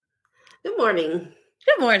Good morning.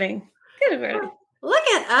 Good morning. Good morning. Look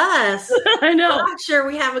at us. I know. I'm sure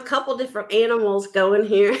we have a couple different animals going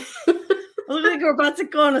here. Look like we're about to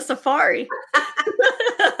go on a safari.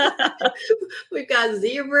 We've got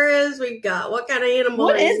zebras. We've got what kind of animal?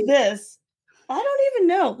 What is this? I don't even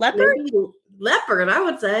know. Leopard? Maybe leopard, I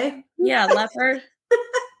would say. Yeah, leopard.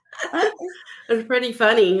 It's pretty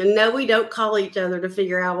funny. And no, we don't call each other to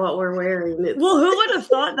figure out what we're wearing. Well, who would have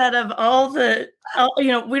thought that of all the,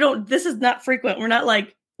 we don't, this is not frequent. We're not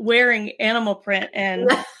like wearing animal print and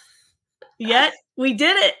yet we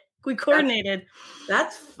did it. We coordinated.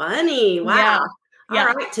 That's funny. Wow. Yeah.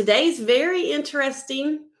 All right. Today's very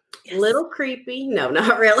interesting. Yes. Little creepy. No,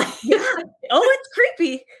 not really. Yeah. Oh, it's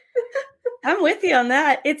creepy. I'm with you on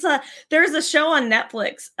that. There's a show on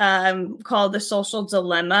Netflix called The Social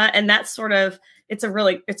Dilemma, and that's it's a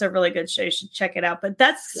really good show. You should check it out. But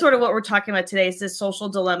that's sort of what we're talking about today is this social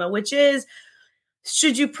dilemma, which is,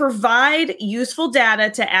 should you provide useful data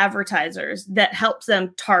to advertisers that helps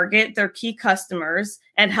them target their key customers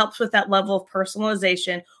and helps with that level of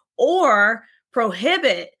personalization, or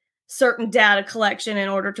prohibit certain data collection in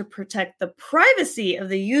order to protect the privacy of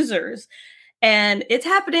the users? And it's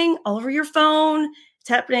happening all over your phone. It's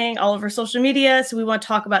happening all over social media. So we want to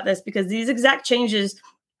talk about this because these exact changes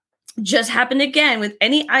just happened again with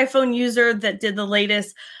any iPhone user that did the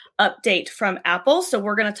latest update from Apple. So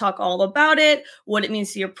we're going to talk all about it, what it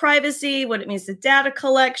means to your privacy, what it means to data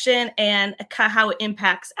collection, and how it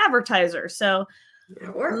impacts advertisers. So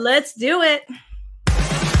let's do it.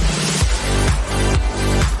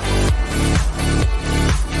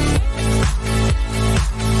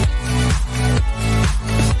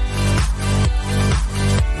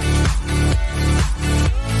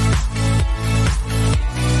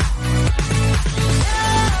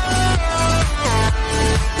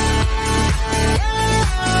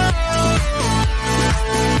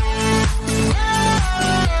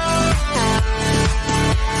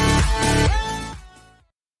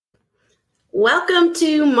 Welcome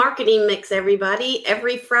to Marketing Mix, everybody.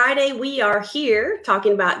 Every Friday, we are here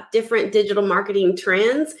talking about different digital marketing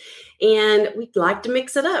trends, and we'd like to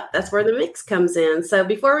mix it up. That's where the mix comes in. So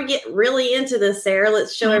before we get really into this, Sarah,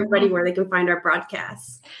 let's show everybody where they can find our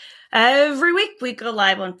broadcasts. Every week, we go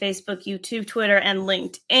live on Facebook, YouTube, Twitter, and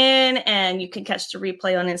LinkedIn, and you can catch the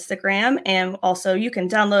replay on Instagram. And also, you can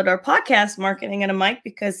download our podcast, Marketing and a Mic,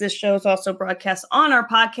 because this show is also broadcast on our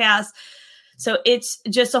podcast. So it's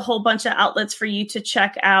just a whole bunch of outlets for you to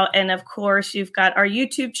check out. And of course, you've got our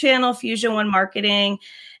YouTube channel, Fusion One Marketing.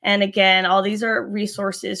 And again, all these are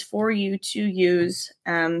resources for you to use.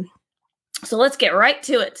 So let's get right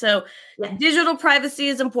to it. So digital privacy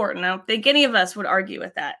is important. I don't think any of us would argue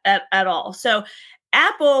with that at all. So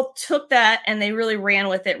Apple took that and they really ran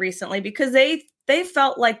with it recently because they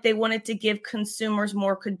felt like they wanted to give consumers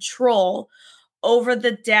more control over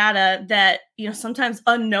the data that, sometimes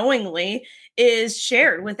unknowingly is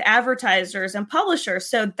shared with advertisers and publishers.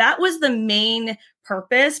 So that was the main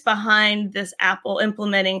purpose behind this Apple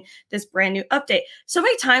implementing this brand new update. So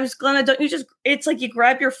many times, Glenna, it's like you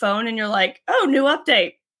grab your phone and you're like, oh, new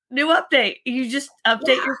update. You just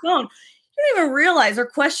update your phone. You don't even realize or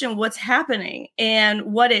question what's happening and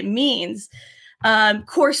what it means. Of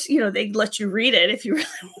course, they let you read it if you really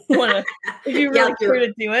want to, if you really care to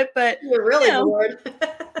do it, but you're really bored.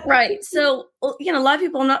 Right. So, a lot of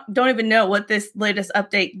people don't even know what this latest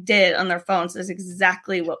update did on their phones. Is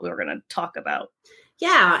exactly what we were going to talk about.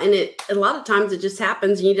 Yeah. And a lot of times it just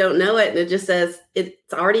happens and you don't know it. And it just says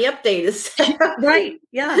it's already updated. Right.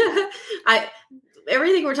 Yeah.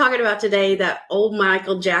 Everything we're talking about today, that old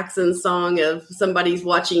Michael Jackson song of Somebody's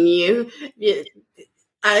Watching You.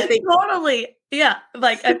 I think totally. Yeah.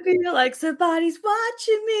 Like, I feel like somebody's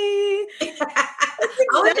watching me. I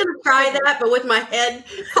was going to try that, but with my head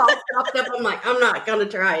propped up, I'm like, I'm not going to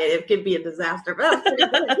try it. It could be a disaster. But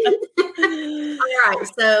that's pretty good. All right.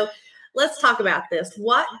 So let's talk about this.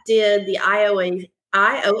 What did the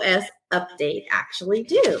iOS update actually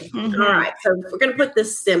do? Mm-hmm. All right. So we're going to put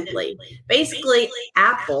this simply. Basically,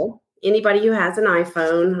 Apple, anybody who has an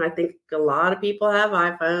iPhone, I think a lot of people have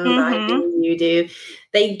iPhones, I do, you do,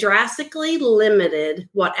 they drastically limited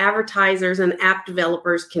what advertisers and app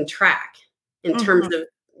developers can track in terms of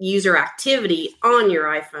user activity on your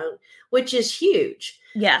iPhone, which is huge.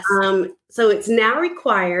 Yes. So it's now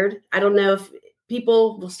required. I don't know if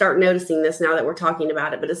people will start noticing this now that we're talking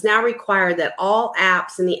about it, but it's now required that all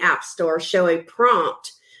apps in the App Store show a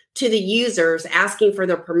prompt to the users asking for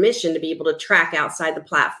their permission to be able to track outside the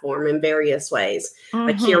platform in various ways.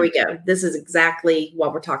 Like, here we go. This is exactly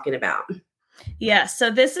what we're talking about. Yeah, so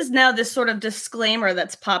this is now this sort of disclaimer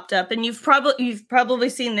that's popped up, and you've probably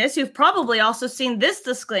seen this. You've probably also seen this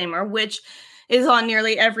disclaimer, which is on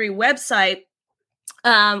nearly every website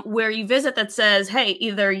where you visit that says, "Hey,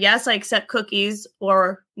 either yes, I accept cookies,"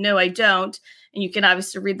 or "No, I don't." And you can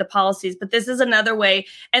obviously read the policies, but this is another way.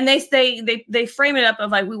 And they frame it up of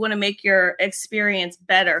like, we want to make your experience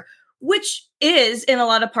better, which is in a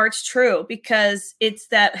lot of parts true, because it's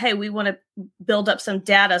that, hey, we want to build up some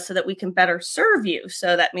data so that we can better serve you.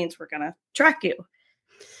 So that means we're going to track you.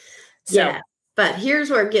 So, yeah, but here's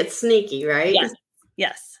where it gets sneaky, right?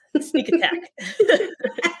 Yes. Sneak attack.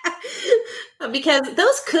 Because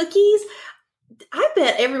those cookies, I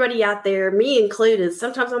bet everybody out there, me included,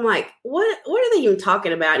 sometimes I'm like, what are they even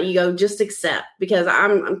talking about? And you go, just accept, because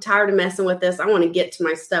I'm tired of messing with this. I want to get to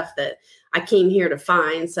my stuff that I came here to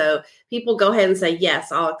find. So people go ahead and say,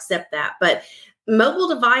 yes, I'll accept that. But mobile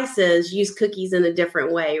devices use cookies in a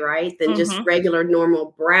different way, right, than just regular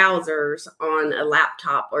normal browsers on a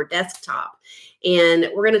laptop or desktop. And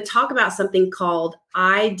we're going to talk about something called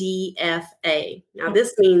IDFA. Now,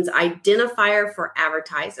 this means Identifier for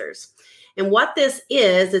Advertisers. And what this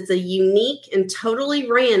is, it's a unique and totally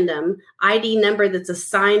random ID number that's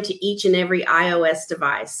assigned to each and every iOS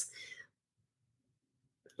device.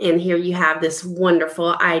 And here you have this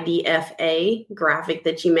wonderful IDFA graphic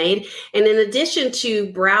that you made. And in addition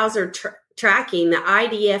to browser tracking, the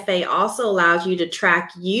IDFA also allows you to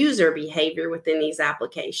track user behavior within these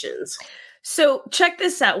applications. So check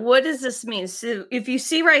this out. What does this mean? So if you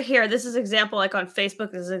see right here, this is example like on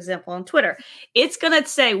Facebook, this is example on Twitter. It's going to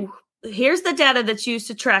say, here's the data that's used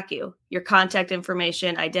to track you, your contact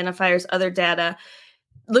information, identifiers, other data.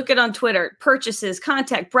 Look at on Twitter, purchases,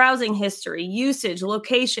 contact, browsing history, usage,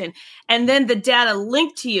 location, and then the data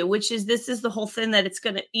linked to you, which is, this is the whole thing that it's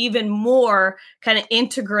going to even more kind of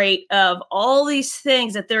integrate of all these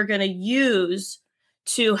things that they're going to use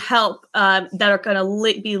to help that are going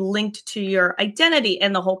to be linked to your identity.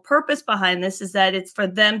 And the whole purpose behind this is that it's for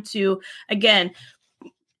them to, again,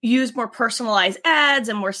 use more personalized ads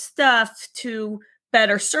and more stuff to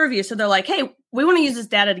better serve you. So they're like, hey, we want to use this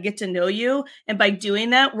data to get to know you. And by doing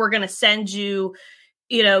that, we're going to send you,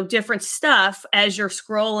 different stuff as you're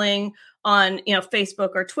scrolling on, Facebook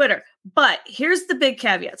or Twitter. But here's the big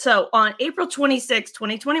caveat. So on April 26,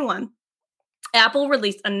 2021, Apple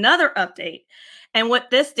released another update. And what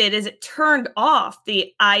this did is it turned off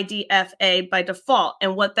the IDFA by default.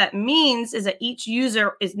 And what that means is that each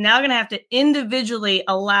user is now going to have to individually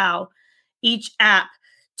allow each app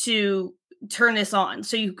to turn this on.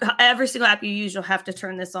 So every single app you use, you'll have to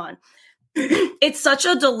turn this on. It's such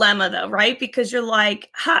a dilemma though, right? Because you're like,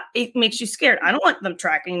 it makes you scared. I don't want them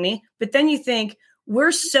tracking me. But then you think,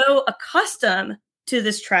 we're so accustomed to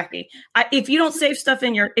this tracking. If you save stuff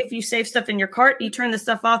in your cart, you turn this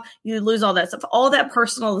stuff off, you lose all that stuff. All that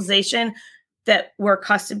personalization that we're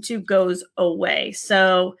accustomed to goes away.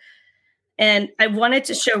 So, and I wanted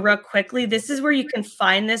to show real quickly, this is where you can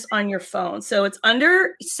find this on your phone. So it's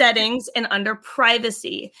under settings and under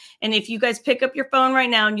privacy. And if you guys pick up your phone right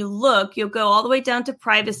now and you look, you'll go all the way down to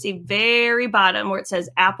privacy, very bottom where it says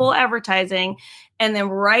Apple advertising. And then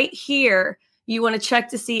right here, you want to check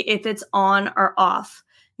to see if it's on or off.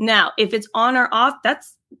 Now, if it's on or off,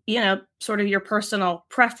 that's, sort of your personal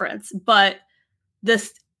preference, but the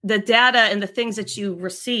data and the things that you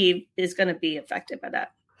receive is going to be affected by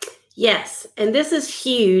that. Yes. And this is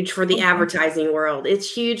huge for the advertising world. It's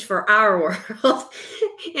huge for our world.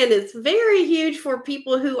 And it's very huge for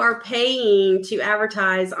people who are paying to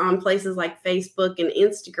advertise on places like Facebook and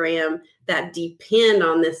Instagram that depend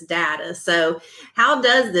on this data. So how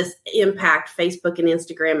does this impact Facebook and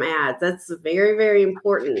Instagram ads? That's very, very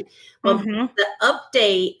important. Well, the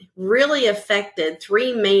update really affected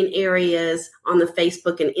three main areas on the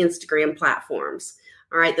Facebook and Instagram platforms.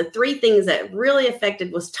 All right. The three things that really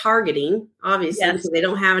affected was targeting, obviously, because they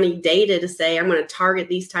don't have any data to say, I'm going to target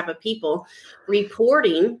these type of people.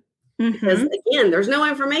 Reporting, because again, there's no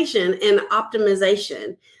information, and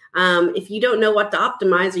optimization. If you don't know what to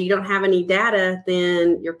optimize or you don't have any data,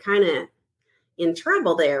 then you're kind of in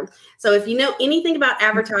trouble there. So if you know anything about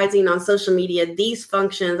advertising on social media, these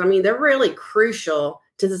functions, they're really crucial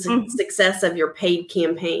to the success of your paid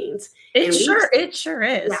campaigns. It sure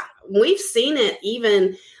is. Yeah, we've seen it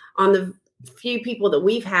even on the few people that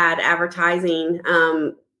we've had advertising.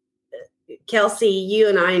 Kelsey, you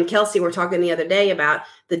and I and Kelsey were talking the other day about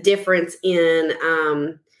the difference in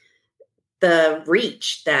the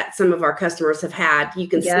reach that some of our customers have had. You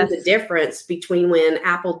can see the difference between when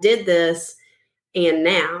Apple did this and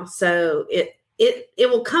now. So it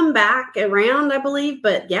will come back around, I believe.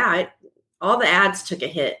 But all the ads took a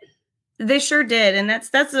hit. They sure did. And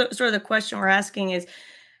that's sort of the question we're asking is,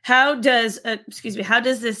 how does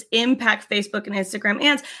this impact Facebook and Instagram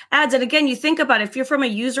ads? And again, you think about it, if you're from a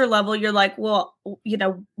user level, you're like, well,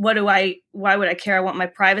 why would I care? I want my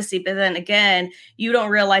privacy. But then again, you don't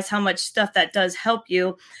realize how much stuff that does help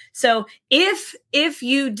you. So if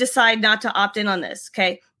you decide not to opt in on this,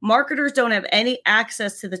 okay, marketers don't have any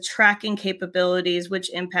access to the tracking capabilities, which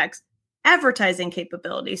impacts advertising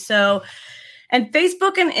capabilities. So, and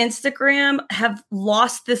Facebook and Instagram have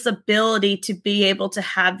lost this ability to be able to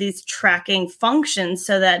have these tracking functions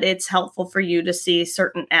so that it's helpful for you to see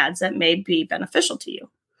certain ads that may be beneficial to you.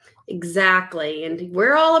 Exactly. And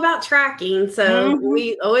we're all about tracking. So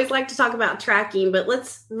we always like to talk about tracking, but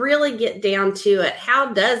let's really get down to it.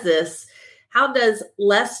 How does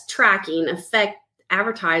less tracking affect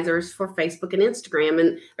advertisers for Facebook and Instagram?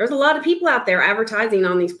 And there's a lot of people out there advertising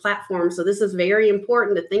on these platforms. So this is very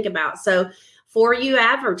important to think about. So for you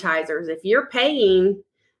advertisers, if you're paying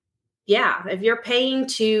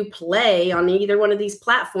to play on either one of these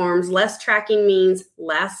platforms, less tracking means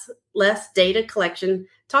less data collection.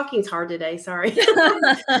 Talking's hard today, sorry.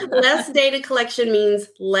 Less data collection means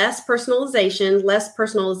less personalization. Less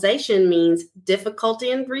personalization means difficulty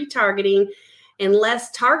in retargeting. And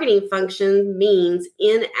less targeting function means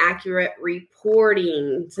inaccurate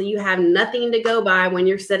reporting. So you have nothing to go by when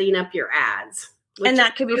you're setting up your ads. And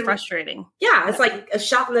that could be frustrating. Yeah, it's like a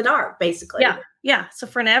shot in the dark, basically. Yeah. So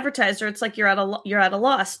for an advertiser, it's like you're at a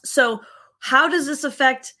loss. So how does this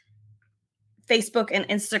affect Facebook and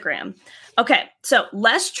Instagram? Okay, so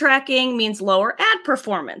less tracking means lower ad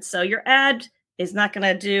performance. So your ad is not going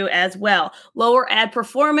to do as well. Lower ad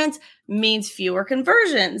performance means fewer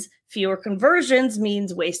conversions. Fewer conversions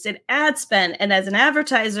means wasted ad spend. And as an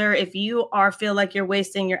advertiser, if you feel like you're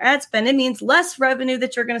wasting your ad spend, it means less revenue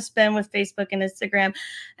that you're going to spend with Facebook and Instagram.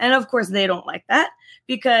 And of course, they don't like that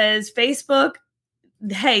because Facebook,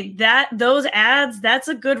 hey, those ads, that's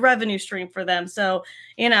a good revenue stream for them. So,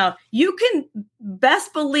 you can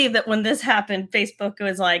best believe that when this happened, Facebook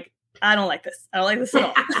was like, I don't like this. I don't like this at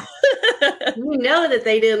all. We know that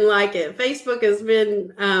they didn't like it. Facebook has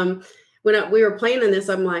been, when we were planning this,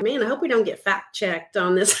 I'm like, man, I hope we don't get fact checked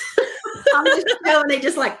on this, on this show. And they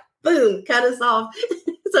just like, boom, cut us off.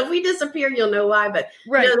 So if we disappear, you'll know why. But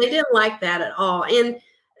right. No, they didn't like that at all. And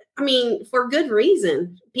I mean, for good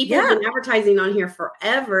reason. People have been advertising on here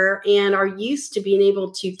forever and are used to being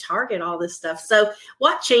able to target all this stuff. So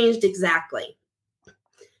what changed exactly?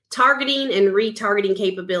 Targeting and retargeting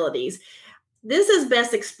capabilities. This is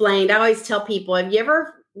best explained. I always tell people, have you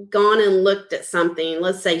ever gone and looked at something,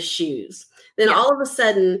 let's say shoes, then all of a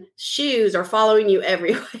sudden shoes are following you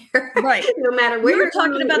everywhere. Right. No matter where we were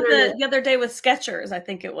talking about the other day with Skechers, I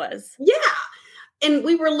think it was. Yeah. And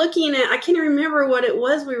we were looking at, I can't remember what it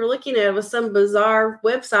was. We were looking at, it was some bizarre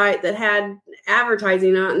website that had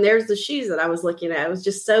advertising on it, and there's the shoes that I was looking at. It was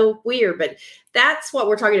just so weird, but that's what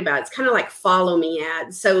we're talking about. It's kind of like follow me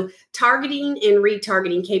ads. So targeting and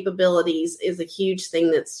retargeting capabilities is a huge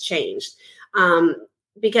thing that's changed.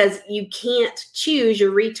 Because you can't choose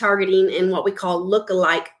your retargeting in what we call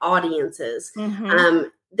lookalike audiences. Mm-hmm.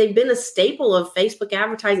 They've been a staple of Facebook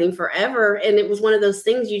advertising forever. And it was one of those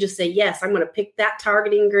things you just say, yes, I'm going to pick that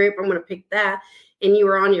targeting group. I'm going to pick that. And you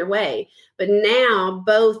were on your way. But now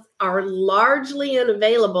both are largely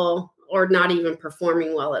unavailable or not even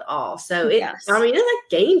performing well at all. So it's a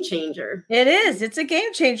game changer. It is. It's a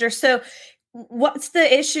game changer. So what's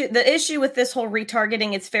the issue? The issue with this whole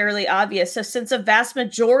retargeting is fairly obvious. So since a vast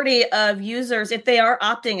majority of users, if they are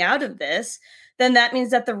opting out of this, then that means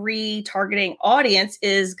that the retargeting audience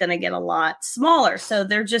is going to get a lot smaller. So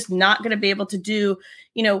they're just not going to be able to do,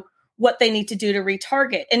 what they need to do to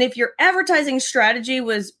retarget. And if your advertising strategy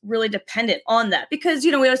was really dependent on that, because,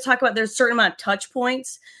 we always talk about there's a certain amount of touch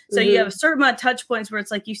points. So you have a certain amount of touch points where it's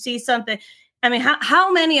like you see something. I mean,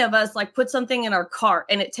 how many of us put something in our cart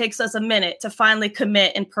and it takes us a minute to finally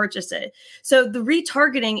commit and purchase it? So the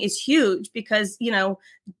retargeting is huge because,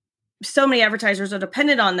 so many advertisers are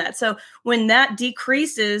dependent on that. So when that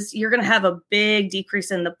decreases, you're going to have a big decrease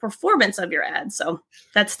in the performance of your ad. So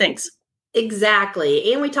that stinks.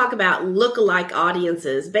 Exactly. And we talk about lookalike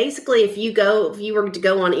audiences. Basically, if you were to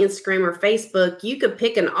go on Instagram or Facebook, you could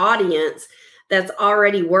pick an audience that's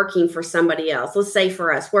already working for somebody else. Let's say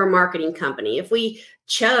for us, we're a marketing company. If we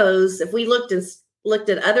looked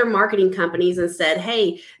at other marketing companies and said,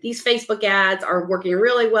 hey, these Facebook ads are working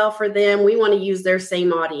really well for them. We want to use their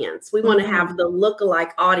same audience. We want to have the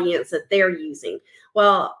lookalike audience that they're using.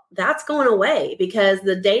 Well, that's going away because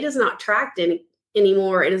the data is not tracked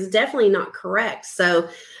anymore. It is definitely not correct. So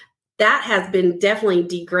that has been definitely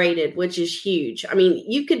degraded, which is huge. I mean,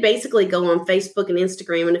 you could basically go on Facebook and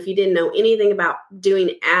Instagram, and if you didn't know anything about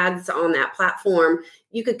doing ads on that platform,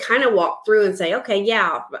 you could kind of walk through and say, okay,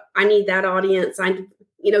 yeah, I need that audience.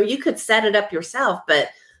 You could set it up yourself, but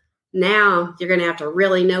now you're going to have to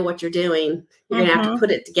really know what you're doing. You're going to have to put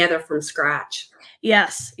it together from scratch.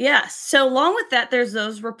 Yes. So along with that, there's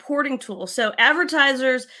those reporting tools. So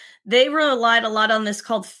advertisers, they relied a lot on this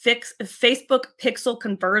called Facebook pixel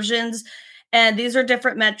conversions. And these are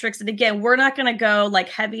different metrics. And again, we're not going to go like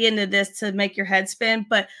heavy into this to make your head spin.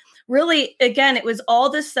 But really, again, it was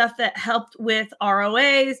all this stuff that helped with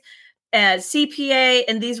ROAs and CPA.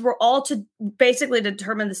 And these were all to basically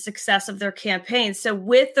determine the success of their campaigns. So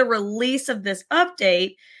with the release of this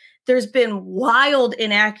update, there's been wild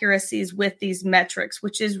inaccuracies with these metrics,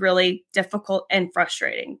 which is really difficult and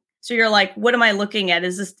frustrating. So you're like, what am I looking at?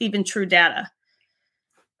 Is this even true data?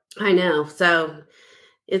 I know. So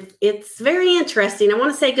it's very interesting. I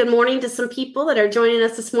want to say good morning to some people that are joining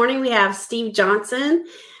us this morning. We have Steve Johnson,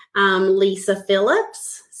 Lisa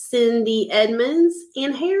Phillips, Cindy Edmonds,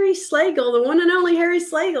 and Harry Slagle, the one and only Harry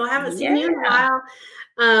Slagle. I haven't seen you in a while.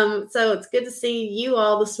 So it's good to see you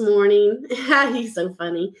all this morning. He's so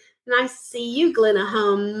funny. Nice to see you, Glenna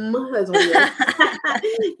Hum.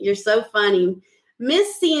 You're so funny.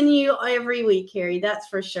 Miss seeing you every week, Harry. That's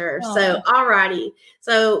for sure. Oh. So, all righty.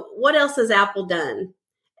 So what else has Apple done?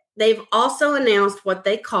 They've also announced what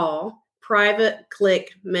they call private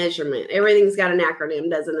click measurement. Everything's got an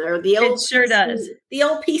acronym, doesn't it? Or it sure does. The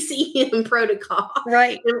old PCM protocol.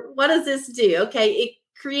 Right. And what does this do? Okay, it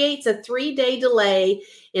creates a 3-day delay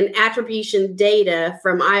in attribution data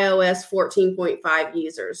from iOS 14.5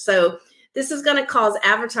 users. So this is going to cause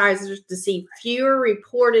advertisers to see fewer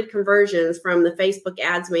reported conversions from the Facebook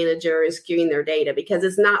Ads Manager is skewing their data because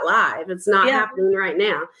it's not live. It's not happening right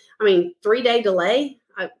now. I mean, 3-day delay.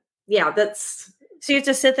 That's... So you have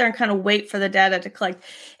to sit there and kind of wait for the data to collect.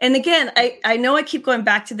 And again, I know I keep going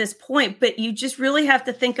back to this point, but you just really have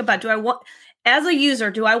to think about, as a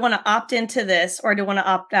user, do I want to opt into this or do I want to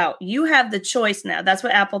opt out? You have the choice now. That's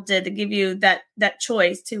what Apple did to give you that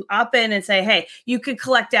choice to opt in and say, hey, you could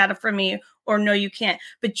collect data from me or no, you can't.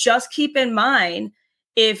 But just keep in mind,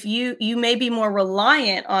 if you may be more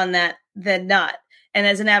reliant on that than not. And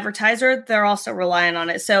as an advertiser, they're also relying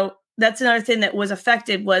on it. So that's another thing that was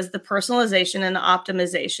affected was the personalization and the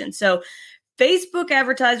optimization. So Facebook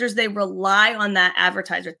advertisers, they rely on that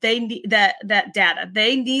advertiser. They need that data.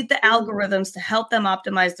 They need the algorithms to help them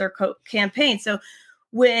optimize their campaign. So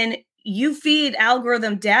when you feed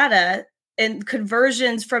algorithm data and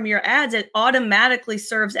conversions from your ads, it automatically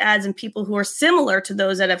serves ads and people who are similar to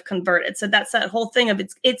those that have converted. So that's that whole thing of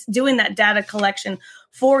it's doing that data collection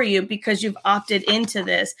for you because you've opted into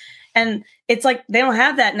this. And it's like they don't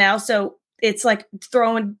have that now. So it's like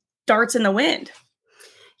throwing darts in the wind.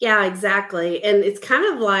 Yeah, exactly. And it's kind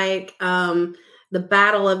of like the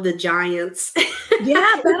Battle of the Giants.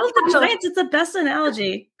 Yeah, Battle of the Giants. It's the best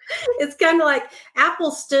analogy. It's kind of like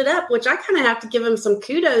Apple stood up, which I kind of have to give them some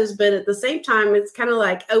kudos, but at the same time, it's kind of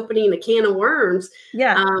like opening a can of worms.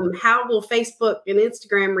 Yeah. How will Facebook and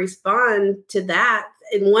Instagram respond to that?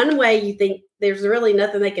 In one way, you think there's really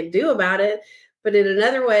nothing they can do about it, but in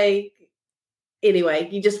another way, anyway,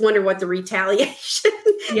 you just wonder what the retaliation.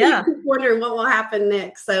 Yeah. You're wondering what will happen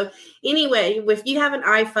next. So anyway, if you have an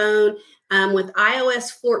iPhone with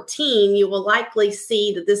iOS 14, you will likely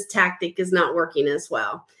see that this tactic is not working as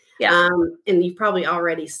well. Yeah. And you've probably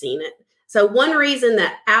already seen it. So one reason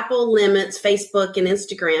that Apple limits Facebook and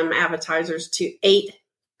Instagram advertisers to 8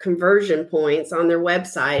 conversion points on their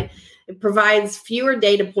website, it provides fewer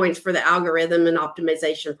data points for the algorithm and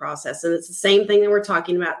optimization process. And it's the same thing that we're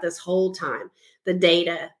talking about this whole time. The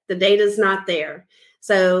data is not there.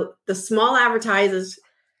 So the small advertisers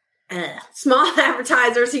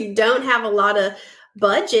who don't have a lot of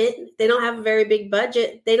budget, they don't have a very big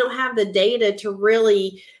budget, they don't have the data to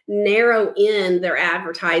really narrow in their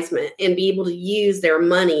advertisement and be able to use their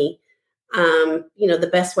money, the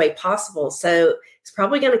best way possible. So it's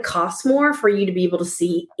probably going to cost more for you to be able to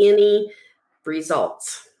see any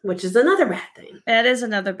results, which is another bad thing. That is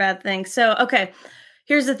another bad thing. So, okay,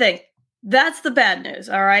 here's the thing. That's the bad news,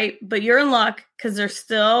 all right? But you're in luck because there's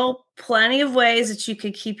still plenty of ways that you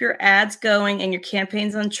could keep your ads going and your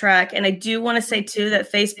campaigns on track. And I do want to say, too,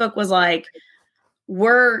 that Facebook was like,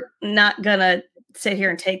 we're not going to sit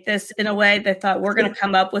here and take this in a way. They thought we're going to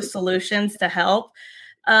come up with solutions to help.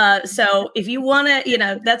 So if you want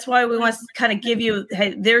to, that's why we want to kind of give you,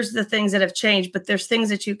 hey, there's the things that have changed, but there's things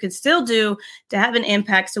that you could still do to have an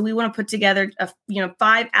impact. So we want to put together,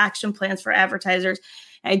 5 action plans for advertisers.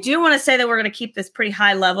 I do want to say that we're going to keep this pretty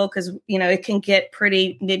high level because, it can get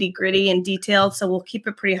pretty nitty gritty and detailed. So we'll keep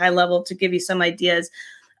it pretty high level to give you some ideas.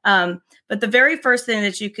 But the very first thing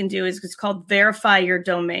that you can do is it's called verify your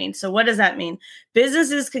domain. So what does that mean?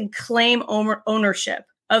 Businesses can claim ownership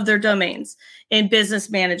of their domains in Business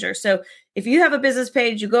Manager. So if you have a business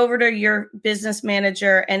page, you go over to your Business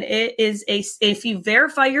Manager, and if you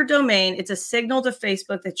verify your domain, it's a signal to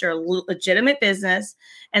Facebook that you're a legitimate business,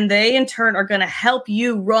 and they in turn are going to help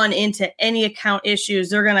you run into any account issues.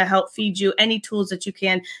 They're going to help feed you any tools that you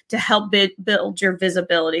can to help build your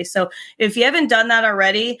visibility. So if you haven't done that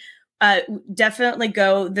already, definitely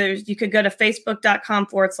go there. You could go to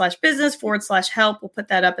facebook.com/business/help. We'll put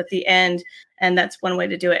that up at the end. And that's one way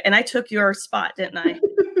to do it. And I took your spot, didn't I?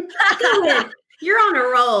 You're on a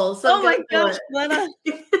roll. So oh my gosh, Glenna.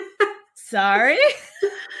 Sorry.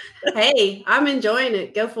 Hey, I'm enjoying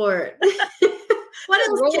it. Go for it. What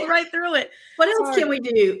else? Roll right through it. What else can we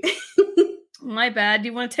do? My bad. Do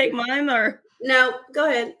you want to take mine or? No, go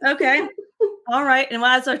ahead. Okay. All right. And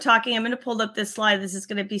as I'm talking, I'm going to pull up this slide. This is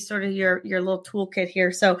going to be sort of your little toolkit here.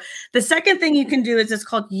 So the second thing you can do is it's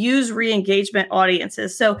called use re-engagement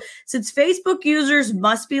audiences. So since Facebook users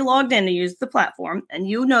must be logged in to use the platform, and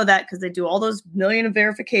you know that because they do all those million of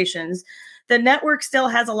verifications, the network still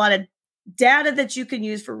has a lot of data that you can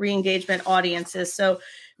use for re-engagement audiences. So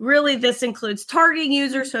really this includes targeting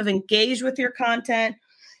users who have engaged with your content.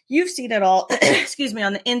 You've seen it all, excuse me,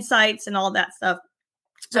 on the insights and all that stuff.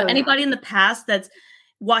 So anybody in the past that's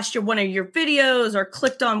watched one of your videos or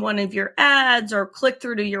clicked on one of your ads or clicked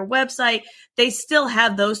through to your website, they still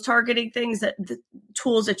have those targeting things, the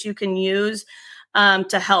tools that you can use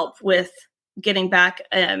to help with getting back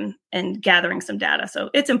and gathering some data. So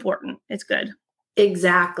it's important. It's good.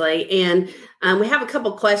 Exactly. And we have a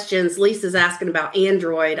couple questions. Lisa's asking about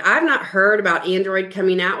Android. I've not heard about Android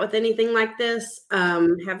coming out with anything like this.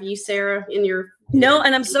 Have you, Sarah, in your... No,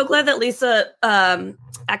 and I'm so glad that Lisa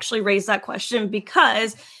actually raised that question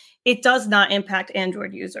because it does not impact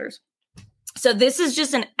Android users. So this is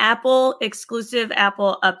just an Apple exclusive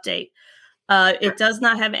Apple update. It does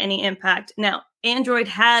not have any impact. Now, Android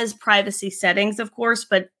has privacy settings, of course,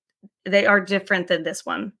 but they are different than this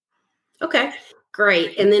one. Okay,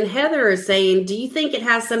 great. And then Heather is saying, do you think it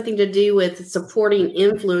has something to do with supporting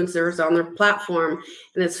influencers on their platform?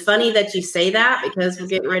 And it's funny that you say that because we're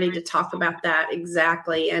getting ready to talk about that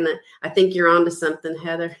exactly. And I think you're onto something,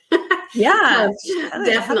 Heather. Yeah,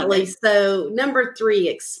 definitely. So number 3,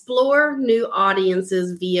 explore new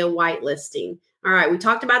audiences via whitelisting. All right, we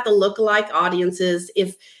talked about the lookalike audiences.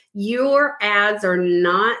 If your ads are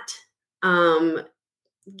not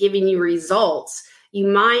giving you results, you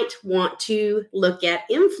might want to look at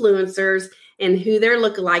influencers and who their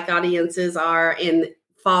lookalike audiences are and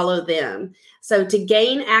follow them. So to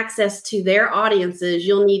gain access to their audiences,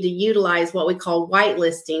 you'll need to utilize what we call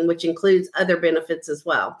whitelisting, which includes other benefits as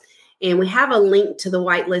well. And we have a link to the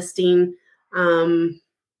whitelisting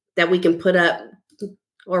that we can put up,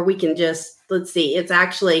 or we can just, let's see, it's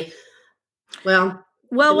actually, there's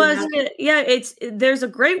a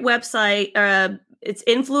great website. It's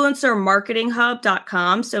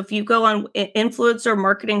influencermarketinghub.com. So if you go on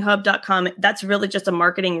influencermarketinghub.com, that's really just a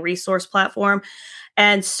marketing resource platform,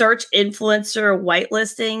 and search influencer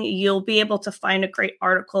whitelisting, you'll be able to find a great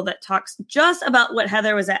article that talks just about what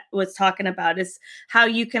Heather was talking about, is how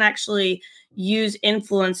you can actually use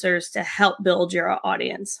influencers to help build your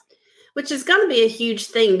audience. Which is going to be a huge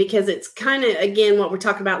thing because it's kind of, again, what we're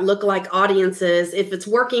talking about, lookalike audiences. If it's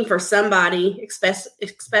working for somebody,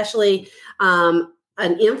 especially an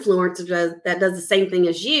influencer that does the same thing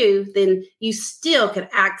as you, then you still could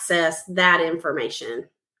access that information.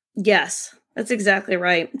 Yes, that's exactly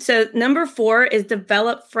right. So number 4 is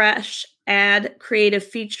develop fresh ad creative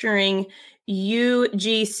featuring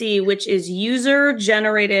UGC, which is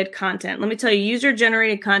user-generated content. Let me tell you,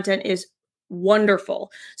 user-generated content is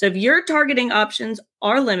wonderful. So if your targeting options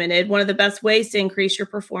are limited, one of the best ways to increase your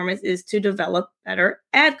performance is to develop better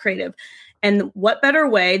ad creative. And what better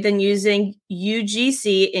way than using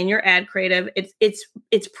UGC in your ad creative?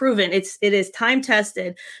 It's proven. It is time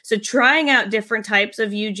tested. So trying out different types of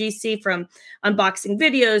UGC, from unboxing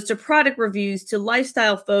videos to product reviews to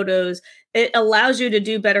lifestyle photos, it allows you to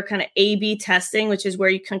do better kind of A/B testing, which is where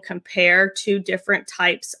you can compare 2 different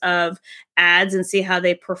types of ads and see how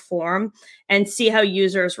they perform and see how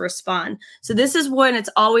users respond. So this is when it's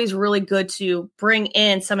always really good to bring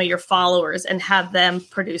in some of your followers and have them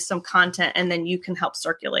produce some content, and then you can help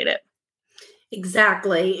circulate it.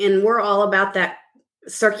 Exactly. And we're all about that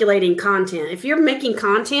circulating content. If you're making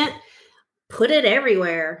content, put it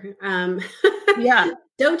everywhere. Yeah.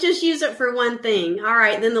 Don't just use it for one thing. All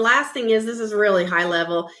right. Then the last thing is, this is really high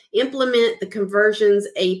level, implement the conversions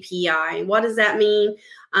API. What does that mean?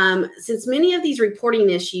 Since many of these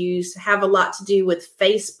reporting issues have a lot to do with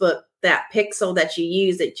Facebook, that pixel that you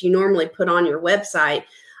use that you normally put on your website,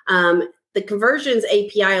 the conversions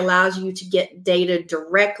API allows you to get data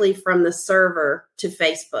directly from the server to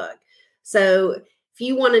Facebook. So if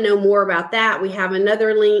you want to know more about that, we have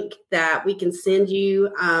another link that we can send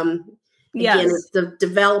you. Again, it's the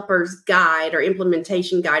developer's guide or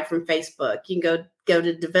implementation guide from Facebook. You can go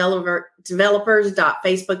to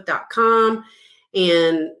developers.facebook.com,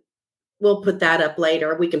 and we'll put that up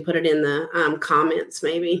later. We can put it in the comments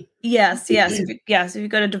maybe. Yes. If you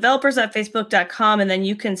go to developers.facebook.com, and then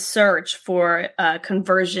you can search for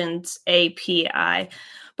conversions API.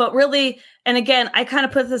 But really, and again, I kind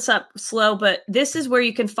of put this up slow, but this is where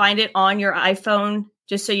you can find it on your iPhone.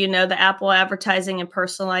 Just so you know, the Apple advertising and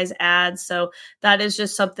personalized ads. So that is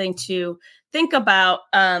just something to think about.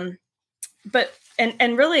 But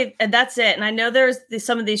really, that's it. And I know there's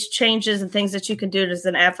some of these changes and things that you can do as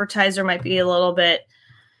an advertiser might be a little bit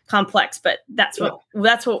complex, but that's what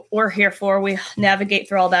we're here for. We navigate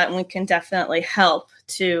through all that, and we can definitely help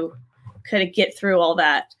to kind of get through all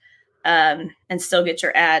that and still get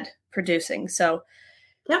your ad producing. So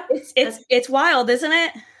yep, it's wild, isn't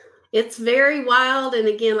it? It's very wild. And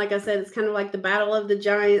again, like I said, it's kind of like the battle of the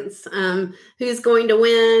giants. Who's going to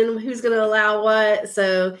win? Who's going to allow what?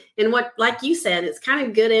 So, and what, like you said, it's kind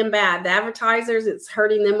of good and bad. The advertisers, it's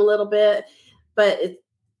hurting them a little bit, but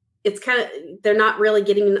it's kind of, they're not really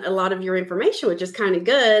getting a lot of your information, which is kind of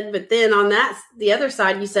good. But then on the other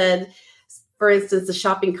side, you said, for instance, the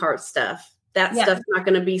shopping cart stuff, stuff's not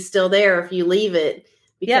going to be still there if you leave it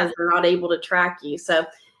because they're not able to track you. So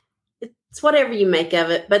it's whatever you make of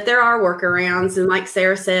it, but there are workarounds. And like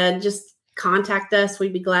Sarah said, just contact us.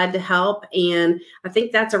 We'd be glad to help. And I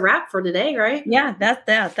think that's a wrap for today, right? Yeah,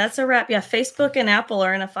 that's a wrap. Yeah. Facebook and Apple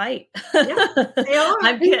are in a fight. Yeah, they are.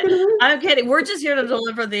 I'm kidding. We're just here to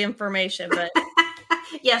deliver the information, but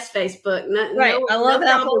yes, Facebook. Right. I love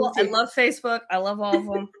Apple. I love Facebook. I love all of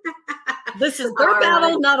them. This is their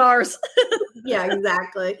battle, not ours. Yeah,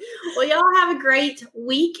 exactly. Well, y'all have a great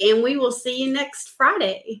week, and we will see you next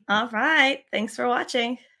Friday. All right. Thanks for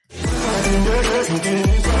watching.